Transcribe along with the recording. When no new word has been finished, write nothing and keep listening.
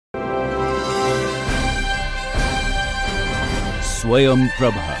Swayam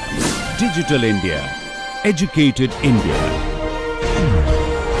Prabha. Digital India. Educated India.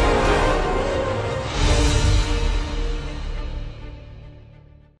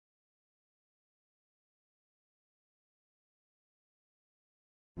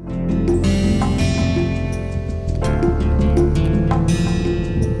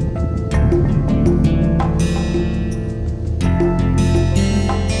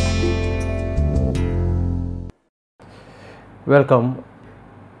 Welcome.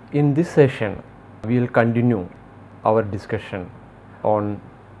 In this session, we will continue our discussion on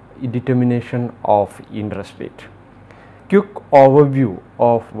determination of interest rate. Quick overview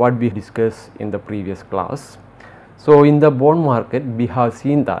of what we discussed in the previous class. So, in the bond market, we have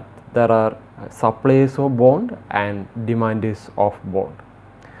seen that there are suppliers of bond and demanders of bond.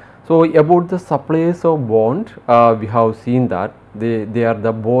 So, about the suppliers of bond, we have seen that they are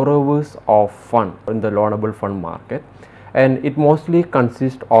the borrowers of fund in the loanable fund market, and it mostly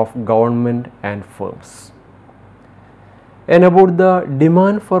consists of government and firms. And about the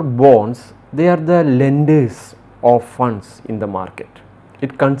demand for bonds, they are the lenders of funds in the market.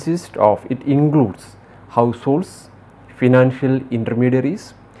 It includes households, financial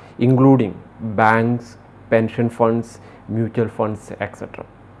intermediaries, including banks, pension funds, mutual funds, etc.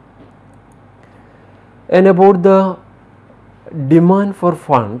 And about the demand for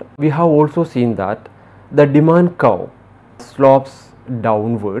fund, we have also seen that the demand curve slopes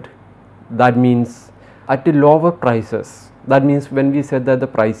downward. That means at the lower prices, that means when we said that the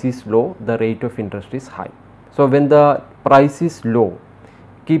price is low, the rate of interest is high. So, when the price is low,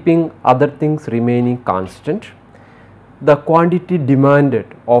 keeping other things remaining constant, the quantity demanded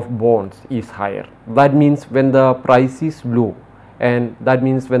of bonds is higher. That means when the price is low, and that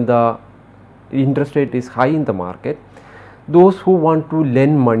means when the interest rate is high in the market, those who want to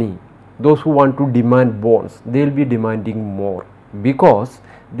lend money, those who want to demand bonds, they will be demanding more because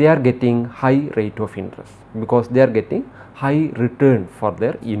they are getting high rate of interest, because they are getting high return for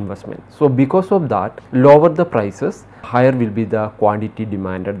their investment. So, because of that, lower the prices, higher will be the quantity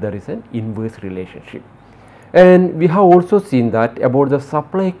demanded. There is an inverse relationship. And we have also seen that about the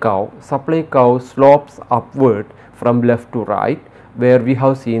supply curve slopes upward from left to right, where we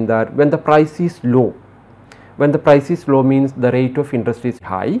have seen that when the price is low, means the rate of interest is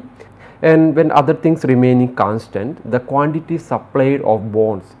high, and when other things remaining constant, the quantity supplied of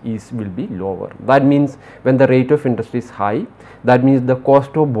bonds will be lower. That means when the rate of interest is high, that means the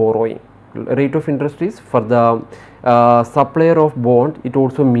cost of borrowing, rate of interest is for the supplier of bond, it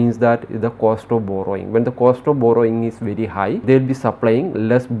also means that the cost of borrowing. When the cost of borrowing is very high, they will be supplying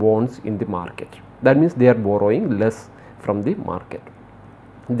less bonds in the market. That means they are borrowing less from the market.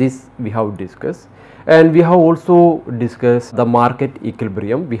 This we have discussed. And we have also discussed the market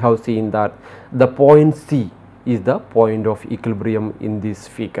equilibrium. We have seen that the point C is the point of equilibrium in this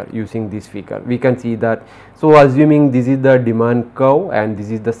figure. Using this figure, we can see that. So, assuming this is the demand curve and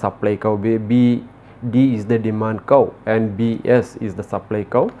this is the supply curve, BD is the demand curve and BS is the supply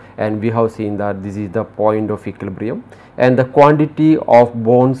curve, and we have seen that this is the point of equilibrium, and the quantity of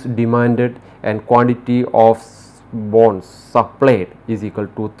bonds demanded and quantity of bonds supplied is equal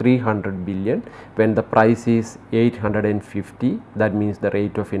to 300 billion when the price is 850. That means the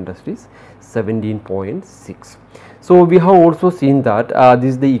rate of interest is 17.6. So, we have also seen that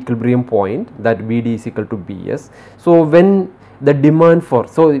this is the equilibrium point, that BD is equal to BS. So, when the demand for,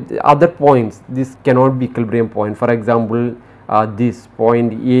 so other points, this cannot be equilibrium point. For example, this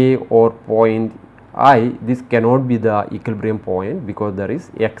point A or point I, this cannot be the equilibrium point because there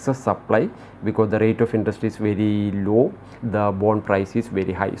is excess supply, because the rate of interest is very low, the bond price is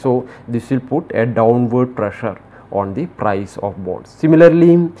very high. So, this will put a downward pressure on the price of bonds.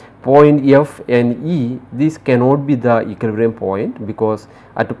 Similarly, point F and E, this cannot be the equilibrium point because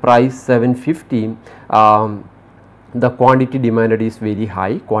at price 750, the quantity demanded is very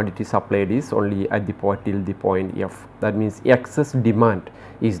high, quantity supplied is only at the point till the point F. That means excess demand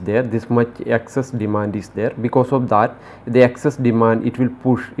is there, this much excess demand is there. Because of that, the excess demand, it will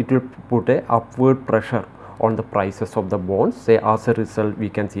put a upward pressure on the prices of the bonds. Say as a result, we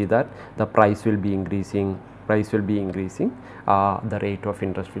can see that the price will be increasing, the rate of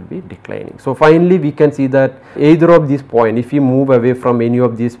interest will be declining. So, finally, we can see that either of these points, if you move away from any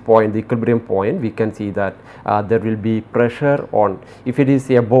of these points, the equilibrium point, we can see that there will be pressure on, if it is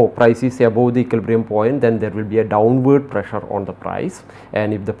above, price is above the equilibrium point, then there will be a downward pressure on the price,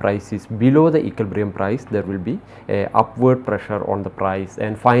 and if the price is below the equilibrium price, there will be a upward pressure on the price.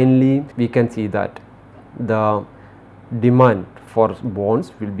 And finally, we can see that the demand for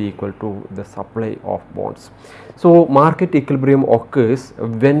bonds will be equal to the supply of bonds. So market equilibrium occurs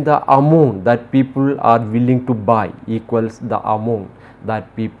when the amount that people are willing to buy equals the amount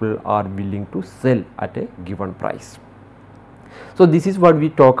that people are willing to sell at a given price. So this is what we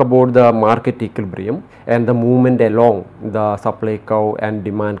talk about the market equilibrium and the movement along the supply curve and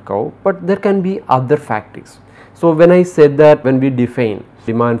demand curve, but there can be other factors. So when I said that when we define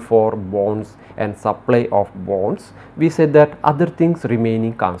demand for bonds and supply of bonds, we said that other things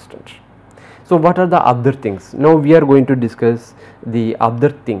remaining constant. So what are the other things? Now we are going to discuss the other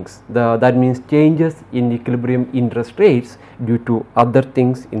things, that means changes in equilibrium interest rates due to other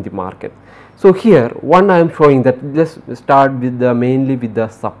things in the market. So here one I am showing that, let's start with the mainly with the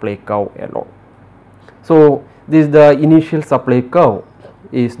supply curve alone. So this is the initial supply curve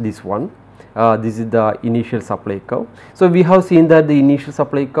is this one. This is the initial supply curve. So we have seen that the initial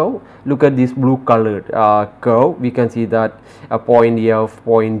supply curve, look at this blue colored curve, we can see that a point F,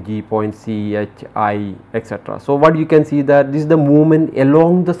 point G, point C, H, I, etc. So what you can see that this is the movement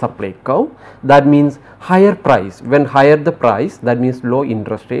along the supply curve, that means higher price. When higher the price, that means low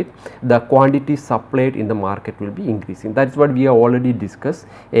interest rate, the quantity supplied in the market will be increasing. That is what we have already discussed,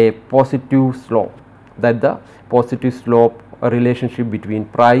 a positive slope, that the positive slope a relationship between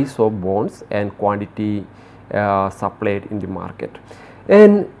price of bonds and quantity supplied in the market.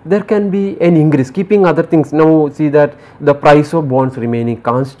 And there can be an increase, keeping other things. Now see that the price of bonds remaining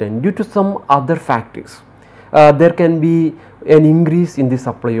constant due to some other factors. There can be an increase in the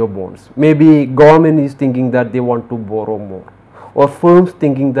supply of bonds. Maybe government is thinking that they want to borrow more, or firms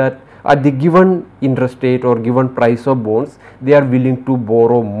thinking that at the given interest rate or given price of bonds they are willing to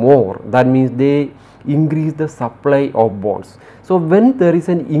borrow more. That means they increase the supply of bonds. So when there is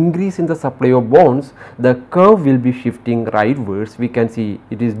an increase in the supply of bonds, the curve will be shifting rightwards. We can see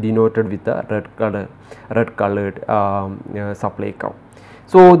it is denoted with the red colored supply curve.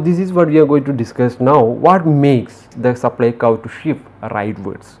 So this is what we are going to discuss now, what makes the supply curve to shift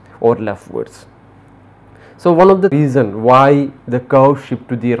rightwards or leftwards. So one of the reason why the curve shift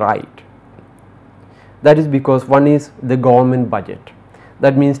to the right, that is because one is the government budget.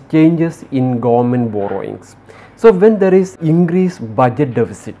 That means changes in government borrowings. So when there is increased budget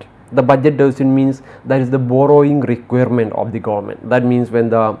deficit, the budget deficit means that is the borrowing requirement of the government. That means when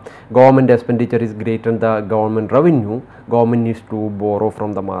the government expenditure is greater than the government revenue, government needs to borrow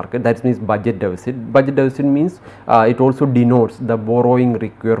from the market. That means budget deficit. Budget deficit means it also denotes the borrowing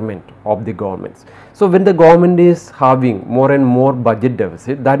requirement of the governments. So when the government is having more and more budget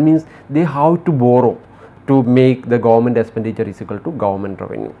deficit, that means they have to borrow to make the government expenditure is equal to government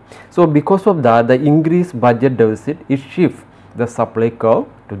revenue. So because of that, the increased budget deficit it shifts the supply curve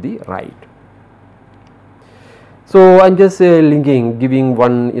to the right. So I am just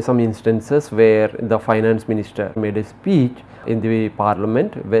giving some instances where the finance minister made a speech in the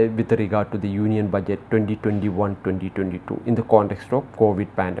parliament with regard to the union budget 2021-2022 in the context of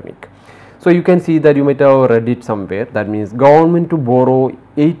COVID pandemic. So you can see that you might have read it somewhere, that means government to borrow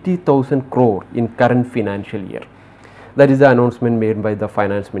 80,000 crore in current financial year. That is the announcement made by the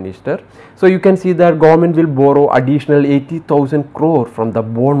finance minister. So you can see that government will borrow additional 80,000 crore from the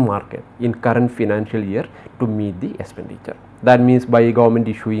bond market in current financial year to meet the expenditure. That means by government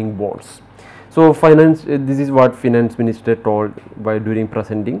issuing bonds. So this is what finance minister told by during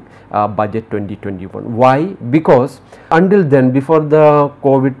presenting budget 2021. Why? Because until then, before the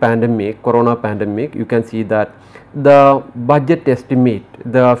COVID pandemic, corona pandemic, you can see that the budget estimate,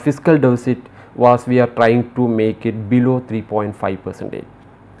 the fiscal deficit was, we are trying to make it below 3.5%.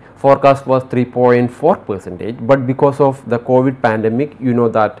 Forecast was 3.4%, but because of the COVID pandemic, you know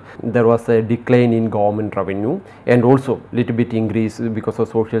that there was a decline in government revenue and also little bit increase because of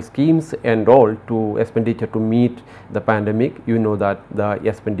social schemes and all to expenditure to meet the pandemic, you know that the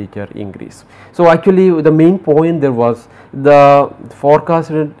expenditure increase. So actually the main point there was the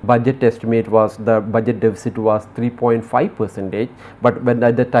forecasted budget estimate was the budget deficit was 3.5%, but when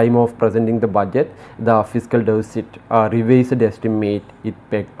at the time of presenting the budget, the fiscal deficit revised estimate it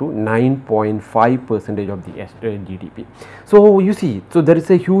pegged to 9.5% of the GDP. So you see, so there is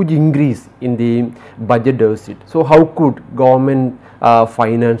a huge increase in the budget deficit. So how could government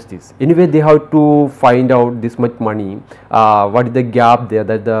finance this? Anyway, they have to find out this much money, what is the gap there,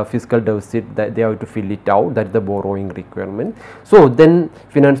 that the fiscal deficit, that they have to fill it out, that is the borrowing requirement. So then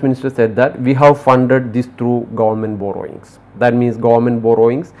finance minister said that we have funded this through government borrowings. That means government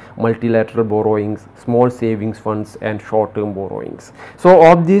borrowings, multilateral borrowings, small savings funds and short term borrowings. So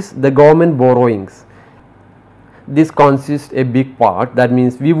of this, the government borrowings, this consists a big part. That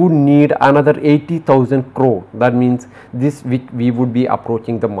means we would need another 80,000 crore. That means this which we would be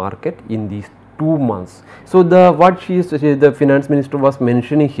approaching the market in these 2 months. So what the finance minister was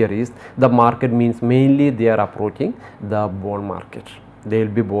mentioning here is the market means mainly they are approaching the bond market. They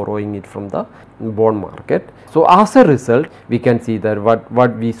will be borrowing it from the bond market. So as a result, we can see that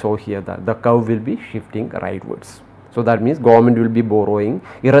what we saw here, that the curve will be shifting rightwards. So that means government will be borrowing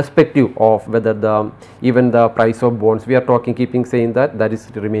irrespective of whether even the price of bonds, we are keeping saying that is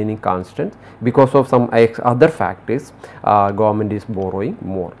remaining constant. Because of some other factors, government is borrowing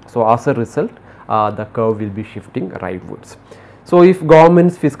more. So as a result, the curve will be shifting rightwards. So if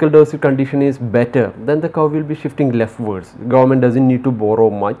government's fiscal deficit condition is better, then the curve will be shifting leftwards. Government doesn't need to borrow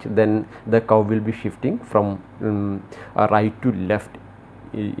much, then the curve will be shifting from right to left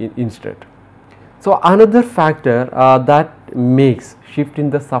instead. So another factor that makes shift in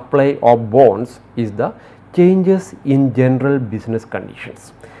the supply of bonds is the changes in general business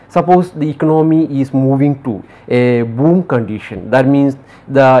conditions. Suppose the economy is moving to a boom condition, that means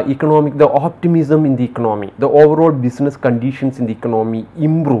the optimism in the economy, the overall business conditions in the economy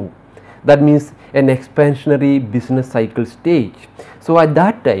improve. That means an expansionary business cycle stage. So at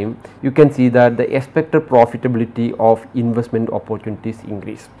that time, you can see that the expected profitability of investment opportunities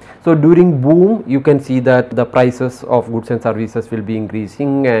increase. So during boom, you can see that the prices of goods and services will be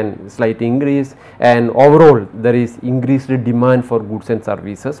increasing and slight increase, and overall there is increased demand for goods and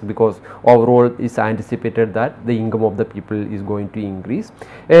services, because overall it's anticipated that the income of the people is going to increase,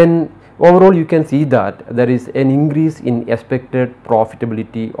 and overall you can see that there is an increase in expected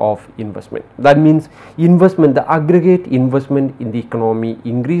profitability of investment. That means investment, the aggregate investment in the economy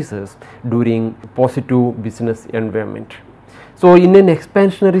increases during positive business environment. So in an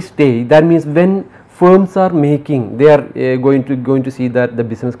expansionary stage, that means when firms are making, they are going to see that the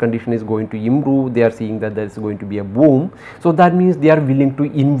business condition is going to improve, they are seeing that there is going to be a boom. So that means they are willing to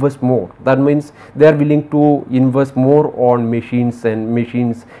invest more. That means they are willing to invest more on machines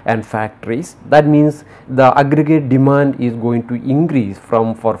and factories. That means the aggregate demand is going to increase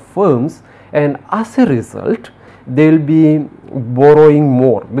for firms, and as a result they will be borrowing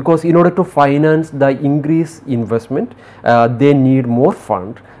more, because in order to finance the increased investment they need more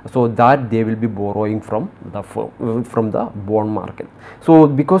fund, so that they will be borrowing from the bond market. So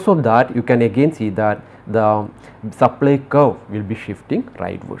because of that, you can again see that the supply curve will be shifting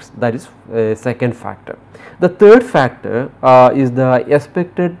rightwards. That is second factor. The third factor is the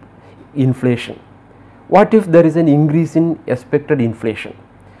expected inflation. What if there is an increase in expected inflation?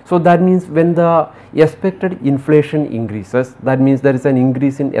 So that means when the expected inflation increases, that means there is an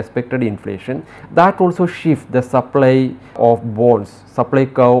increase in expected inflation, that also shifts the supply of bonds, supply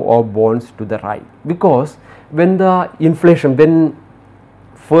curve of bonds to the right. Because when the inflation, when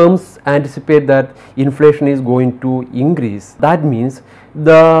firms anticipate that inflation is going to increase, that means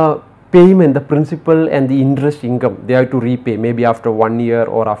the payment, the principal and the interest income they have to repay maybe after 1 year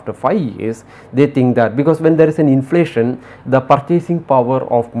or after 5 years. They think that because when there is an inflation, the purchasing power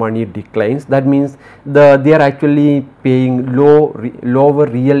of money declines. That means they are actually paying lower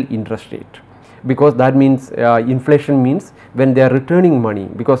real interest rate, because that means inflation means when they are returning money,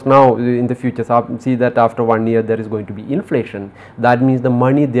 because now in the future see that after 1 year there is going to be inflation. That means the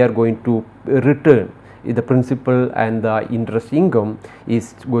money they are going to return, the principal and the interest income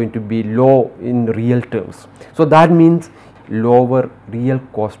is going to be low in real terms. So that means lower real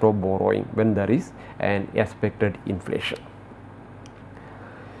cost of borrowing when there is an expected inflation.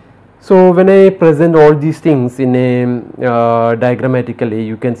 So when I present all these things in a diagrammatically,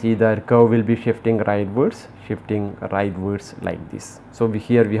 you can see that curve will be shifting rightwards like this. So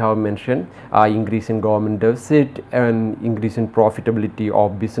here we have mentioned increase in government deficit and increase in profitability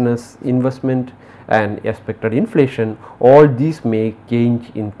of business investment and expected inflation. All these may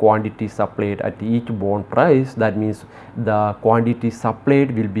change in quantity supplied at each bond price. That means the quantity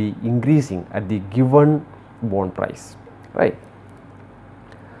supplied will be increasing at the given bond price, right?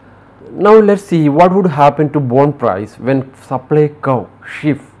 Now let's see what would happen to bond price when supply curve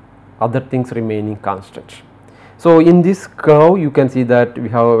shift, other things remaining constant. So in this curve you can see that we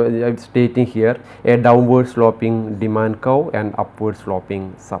have stating here a downward sloping demand curve and upward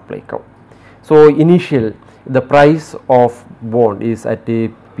sloping supply curve. So initial the price of bond is at a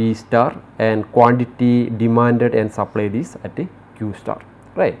P star and quantity demanded and supplied is at a Q star,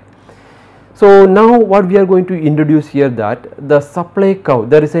 right? So now what we are going to introduce here, that the supply curve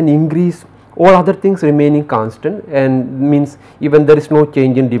there is an increase, all other things remaining constant, and means even there is no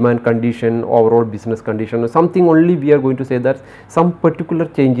change in demand condition, overall business condition or something, only we are going to say that some particular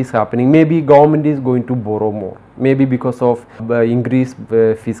change is happening. Maybe government is going to borrow more, maybe because of increased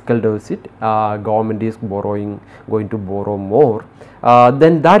fiscal deficit government is going to borrow more,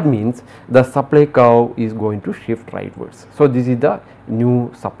 then that means the supply curve is going to shift rightwards. So this is the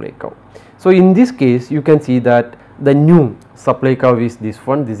new supply curve. So in this case you can see that the new supply curve is this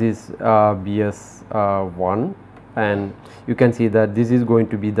one, this is BS1, and you can see that this is going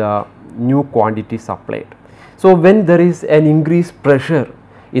to be the new quantity supplied. So when there is an increased pressure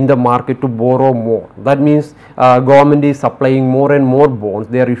in the market to borrow more, that means government is supplying more and more bonds,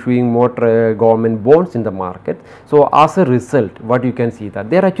 they are issuing more government bonds in the market. So as a result, what you can see that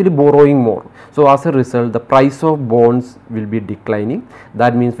they are actually borrowing more. So as a result, the price of bonds will be declining.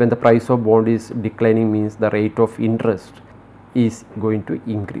 That means when the price of bond is declining, means the rate of interest is going to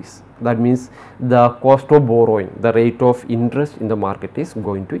increase. That means the cost of borrowing, the rate of interest in the market is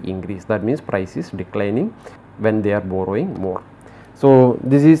going to increase. That means price is declining when they are borrowing more. So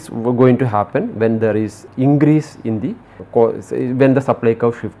this is going to happen when there is increase in the when the supply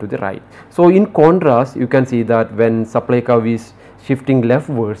curve shift to the right. So in contrast, you can see that when supply curve is shifting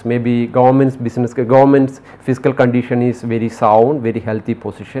leftwards, maybe government's fiscal condition is very sound, very healthy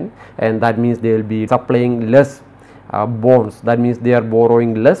position, and that means they will be supplying less bonds. That means they are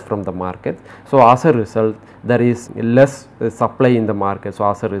borrowing less from the market. So as a result, there is less supply in the market. So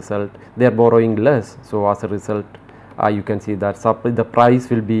as a result, they are borrowing less. So as a result, you can see that the price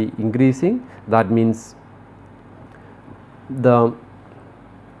will be increasing. That means the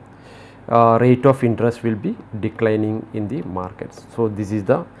rate of interest will be declining in the markets. So this is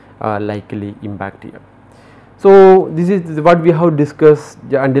the likely impact here. So this is what we have discussed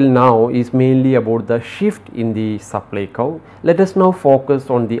until now is mainly about the shift in the supply curve. Let us now focus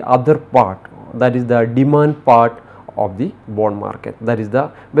on the other part, that is the demand part of the bond market. That is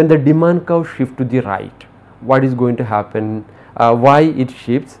when the demand curve shift to the right, what is going to happen, why it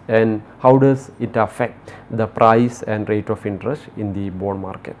shifts, and how does it affect the price and rate of interest in the bond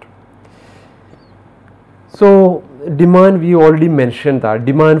market. So demand, we already mentioned that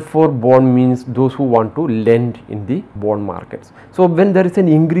demand for bond means those who want to lend in the bond markets. So when there is an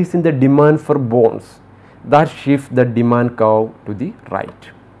increase in the demand for bonds, that shifts the demand curve to the right.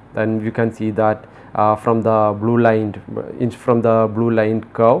 Then you can see that from the blue line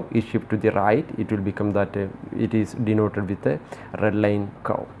curve is shift to the right, it will become that it is denoted with a red line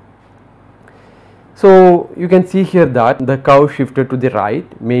curve. So you can see here that the curve shifted to the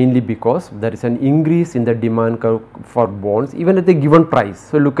right mainly because there is an increase in the demand curve for bonds even at the given price.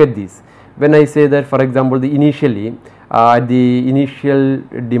 So look at this, when I say that, for example, the initial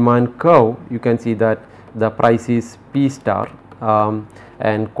demand curve, you can see that the price is P star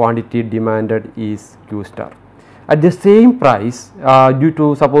and quantity demanded is Q star. At the same price, due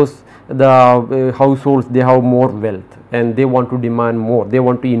to suppose the households, they have more wealth and they want to demand more, they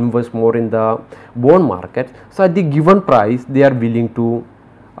want to invest more in the bond market. So at the given price, they are willing to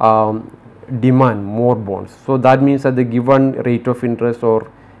demand more bonds. So that means at the given rate of interest or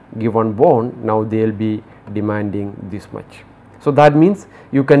given bond, now they will be demanding this much. So that means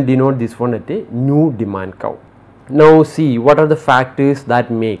you can denote this one at a new demand curve. Now see what are the factors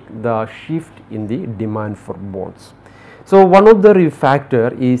that make the shift in the demand for bonds. So one of the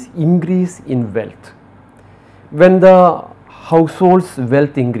factor is increase in wealth. When the households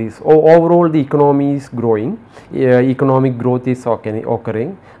wealth increase, overall the economy is growing, economic growth is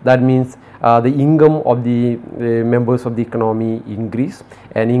occurring, that means the income of the members of the economy increase,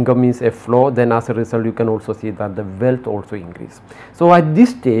 and income is a flow, then as a result you can also see that the wealth also increase. So at this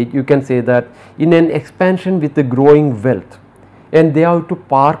stage you can say that in an expansion with the growing wealth, and they have to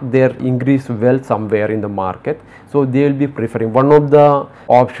park their increased wealth somewhere in the market, so they will be preferring, one of the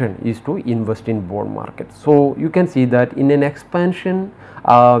option is to invest in bond market. So you can see that in an expansion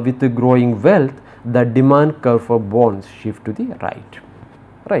with the growing wealth, the demand curve for bonds shift to the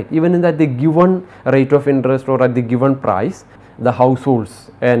right, even in that the given rate of interest or at the given price, the households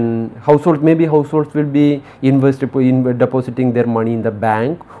will be depositing their money in the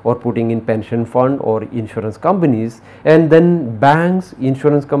bank or putting in pension fund or insurance companies, and then banks,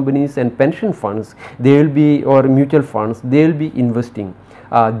 insurance companies and pension funds, they will be, or mutual funds, they will be investing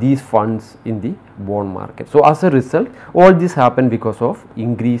these funds in the bond market. So as a result, all this happen because of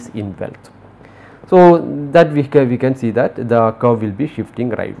increase in wealth. So that we can see that the curve will be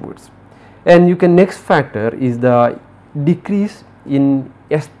shifting rightwards. And you can, next factor is the decrease in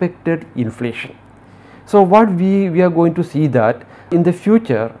expected inflation. So what we are going to see that in the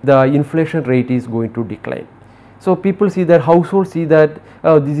future the inflation rate is going to decline. So people see that, households see that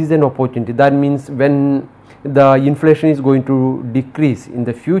this is an opportunity. That means when the inflation is going to decrease in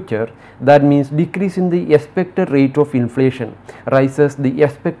the future, that means decrease in the expected rate of inflation rises the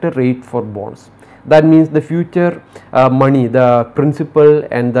expected rate for bonds. That means the future money, the principal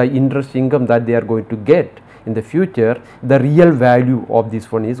and the interest income that they are going to get in the future, the real value of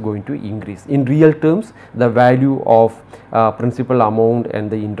this one is going to increase. In real terms, the value of principal amount and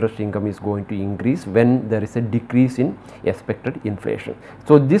the interest income is going to increase when there is a decrease in expected inflation.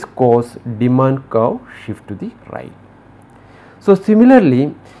 So this causes demand curve shift to the right. So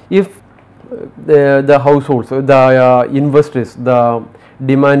similarly, if the households, the investors, the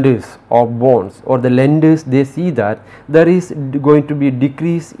demanders of bonds or the lenders, they see that there is going to be a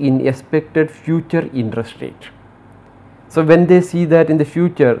decrease in expected future interest rate. So when they see that in the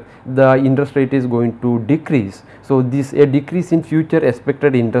future the interest rate is going to decrease, so this a decrease in future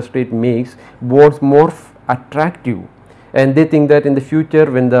expected interest rate makes bonds more attractive, and they think that in the future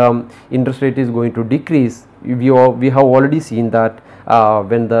when the interest rate is going to decrease, we have already seen that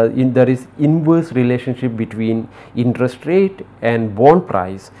when there is inverse relationship between interest rate and bond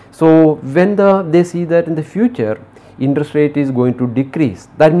price. So when they see that in the future interest rate is going to decrease,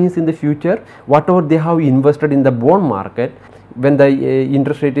 that means in the future whatever they have invested in the bond market, when the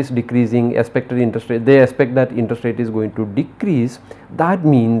interest rate is decreasing, expected interest rate, they expect that interest rate is going to decrease, that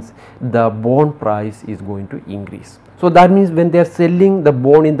means the bond price is going to increase. So that means when they are selling the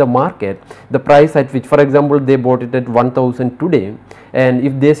bond in the market, the price at which, for example, they bought it at 1000 today, and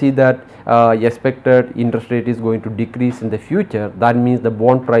if they see that expected interest rate is going to decrease in the future, that means the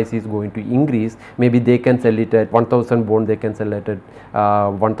bond price is going to increase. Maybe they can sell it at 1000 bond, they can sell it at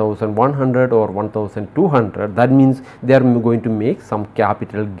 1100 or 1200. That means they are going to make some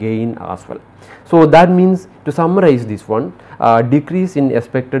capital gain as well. So that means, to summarize this one, decrease in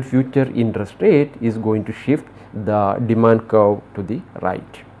expected future interest rate is going to shift the demand curve to the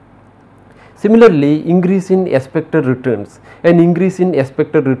right. Similarly, increase in expected returns, and increase in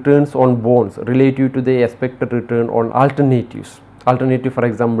expected returns on bonds relative to the expected return on alternatives. Alternative, for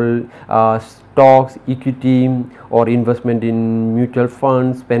example, stocks, equity, or investment in mutual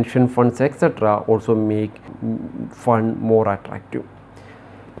funds, pension funds, etc. also make fund more attractive.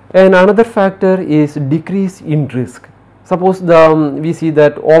 And another factor is decrease in risk. Suppose we see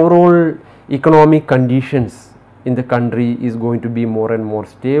that overall economic conditions in the country is going to be more and more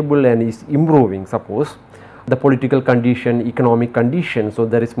stable and is improving. Suppose the political condition, economic condition, so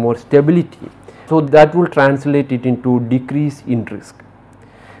there is more stability, so that will translate it into decrease in risk.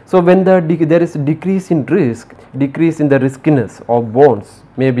 So when there is decrease in risk, decrease in the riskiness of bonds,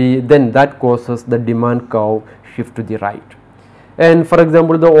 maybe then that causes the demand curve shift to the right. And for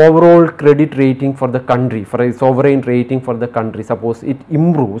example, the overall credit rating for the country, for a sovereign rating for the country, suppose it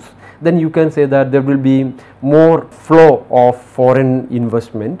improves, then you can say that there will be more flow of foreign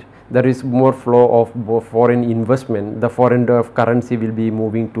investment. There is more flow of foreign investment. The foreign currency will be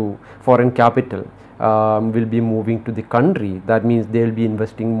moving to, foreign capital will be moving to the country. That means they will be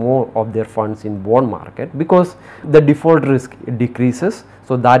investing more of their funds in bond market, because the default risk decreases.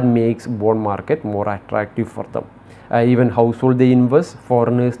 So that makes bond market more attractive for them. Even household they invest,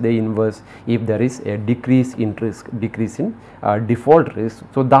 foreigners they invest if there is a decrease in risk, decrease in default risk.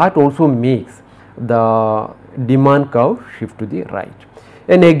 So that also makes the demand curve shift to the right.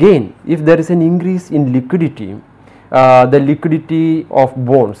 And again, if there is an increase in liquidity, the liquidity of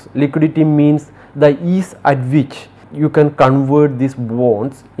bonds, liquidity means the ease at which you can convert these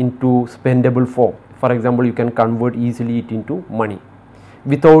bonds into spendable form. For example, you can convert easily it into money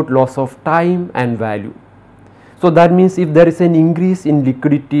without loss of time and value. So that means if there is an increase in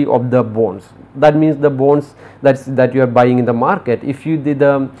liquidity of the bonds, that means the bonds that you are buying in the market, if you did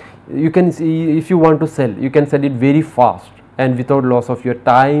you can see, if you want to sell, you can sell it very fast and without loss of your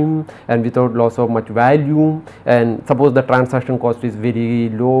time and without loss of much value. And suppose the transaction cost is very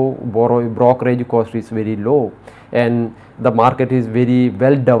low, brokerage cost is very low, and the market is very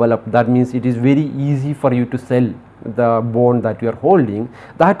well developed, that means it is very easy for you to sell the bond that you are holding.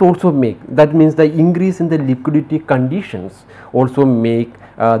 That also that means the increase in the liquidity conditions also make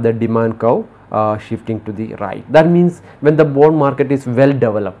the demand curve shifting to the right. That means when the bond market is well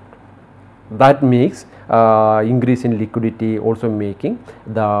developed, that makes increase in liquidity also making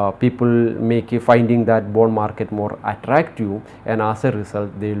the people finding that bond market more attractive, and as a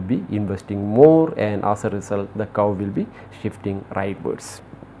result they will be investing more, and as a result the curve will be shifting rightwards.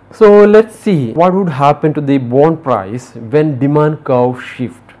 So let's see what would happen to the bond price when demand curve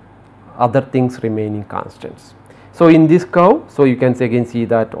shift, other things remaining constants. So in this curve, so you can again see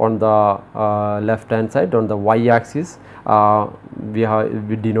that on the left hand side, on the y axis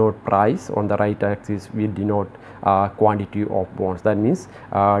we denote price, on the right axis we denote quantity of bonds. That means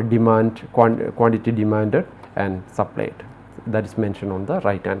quantity demanded and supplied, that is mentioned on the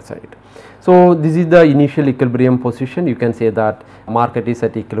right hand side. So this is the initial equilibrium position. You can say that market is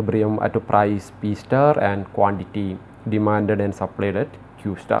at equilibrium at a price P star and quantity demanded and supplied at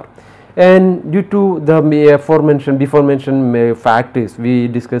Q star. And due to the before mentioned factors, we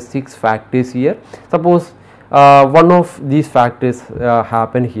discussed 6 factors here. Suppose one of these factors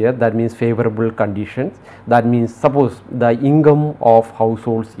happen here, that means favorable conditions, that means suppose the income of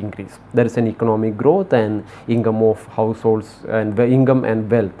households increase, there is an economic growth and income of households and the income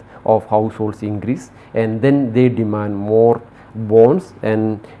and wealth of households increase, and then they demand more bonds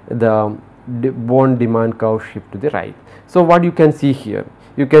and the bond demand curve shift to the right. So what you can see here,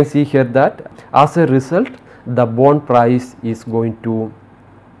 you can see here that as a result the bond price is going to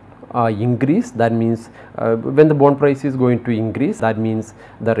increase, that means when the bond price is going to increase, that means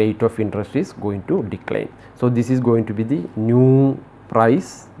the rate of interest is going to decline. So this is going to be the new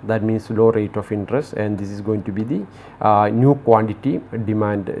price, that means low rate of interest, and this is going to be the new quantity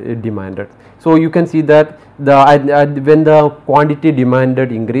demanded. So you can see that when the quantity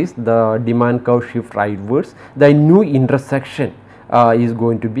demanded increase, the demand curve shift rightwards, the new intersection is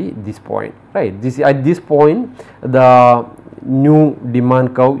going to be this point, right. At this point the new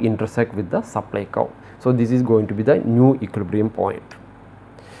demand curve intersect with the supply curve. So this is going to be the new equilibrium point.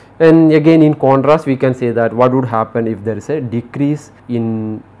 And again in contrast, we can say that what would happen if there is a decrease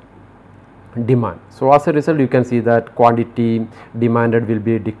in demand. So as a result, you can see that quantity demanded will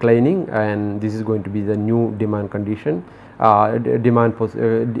be declining, and this is going to be the new demand condition,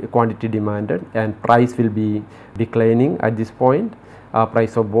 quantity demanded, and price will be declining at this point,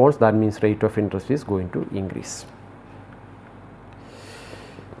 price of bonds, that means rate of interest is going to increase.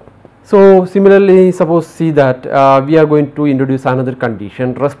 So similarly, suppose see that we are going to introduce another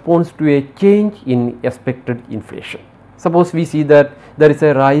condition, response to a change in expected inflation. Suppose we see that there is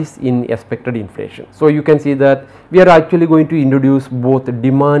a rise in expected inflation. So you can see that we are actually going to introduce both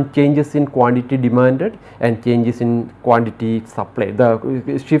demand changes in quantity demanded and changes in quantity supply,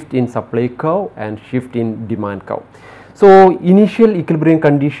 the shift in supply curve and shift in demand curve. So initial equilibrium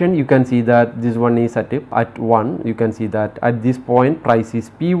condition, you can see that this one is at 1, you can see that at this point price is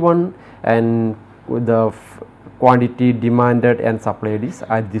P1 and the quantity demanded and supplied is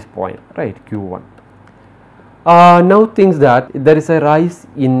at this point, right, Q1. Now things that there is a rise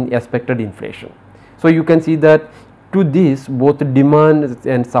in expected inflation. So you can see that to this both demand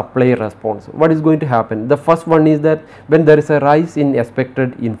and supply response, what is going to happen? The first one is that when there is a rise in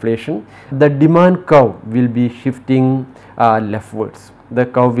expected inflation, the demand curve will be shifting leftwards, the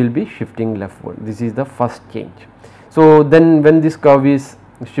curve will be shifting leftward. This is the first change. So then when this curve is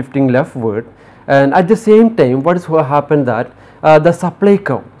shifting leftward, and at the same time what is what happened that the supply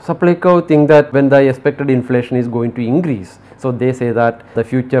curve think that when the expected inflation is going to increase, so they say that the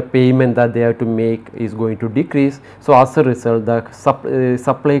future payment that they have to make is going to decrease. So as a result, the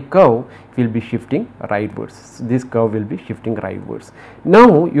supply curve will be shifting rightwards, this curve will be shifting rightwards.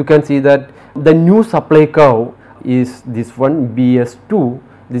 Now you can see that the new supply curve is this one BS2,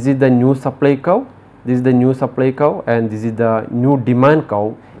 this is the new supply curve, this is the new supply curve, and this is the new demand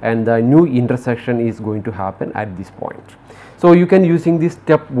curve, and the new intersection is going to happen at this point. So you can using this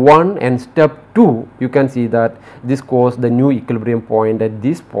step 1 and step 2, you can see that this cause the new equilibrium point at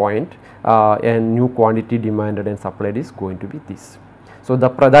this point, and new quantity demanded and supplied is going to be this. So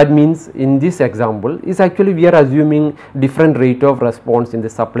that means in this example is actually we are assuming different rate of response in the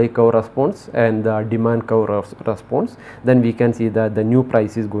supply curve response and the demand curve response. Then we can see that the new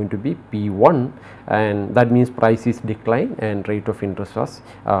price is going to be P1, and that means price is decline and rate of interest was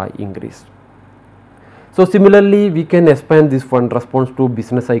increased. So similarly, we can expand this one response to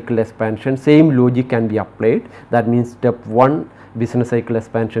business cycle expansion. Same logic can be applied. That means step 1, business cycle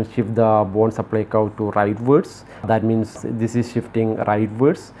expansion, shift the bond supply curve to rightwards. That means this is shifting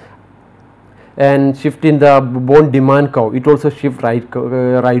rightwards, and shift in the bond demand curve, it also shift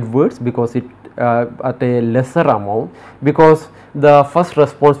rightwards because it at a lesser amount, because the first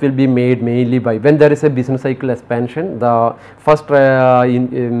response will be made mainly by when there is a business cycle expansion, the first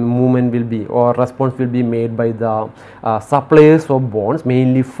movement will be or response will be made by the suppliers of bonds,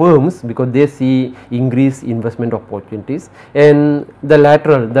 mainly firms, because they see increased investment opportunities, and the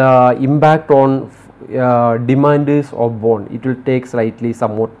lateral, the impact on demanders of bond, it will take slightly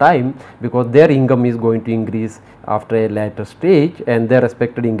some more time because their income is going to increase after a later stage and their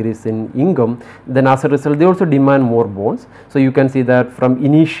expected increase in income, then as a result they also demand more bonds. So you can see that from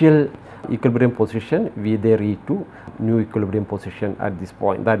initial equilibrium position they reach to new equilibrium position at this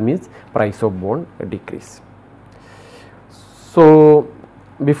point. That means price of bond decrease. So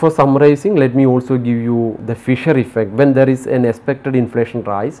before summarizing, let me also give you the Fisher effect. When there is an expected inflation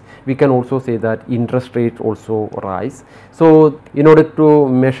rise, we can also say that interest rates also rise. So in order to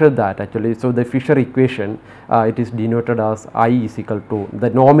measure that actually, so the Fisher equation, it is denoted as I is equal to the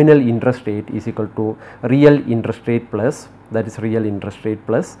nominal interest rate is equal to real interest rate plus, that is real interest rate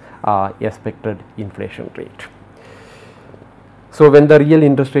plus expected inflation rate. So when the real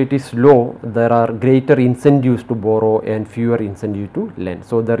interest rate is low, there are greater incentives to borrow and fewer incentives to lend.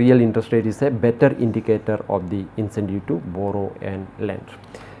 So the real interest rate is a better indicator of the incentive to borrow and lend.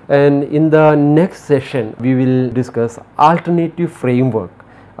 And in the next session, we will discuss alternative framework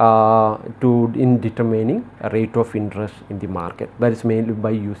in determining a rate of interest in the market. That is mainly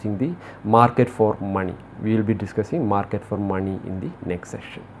by using the market for money. We will be discussing market for money in the next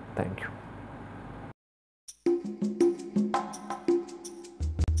session. Thank you.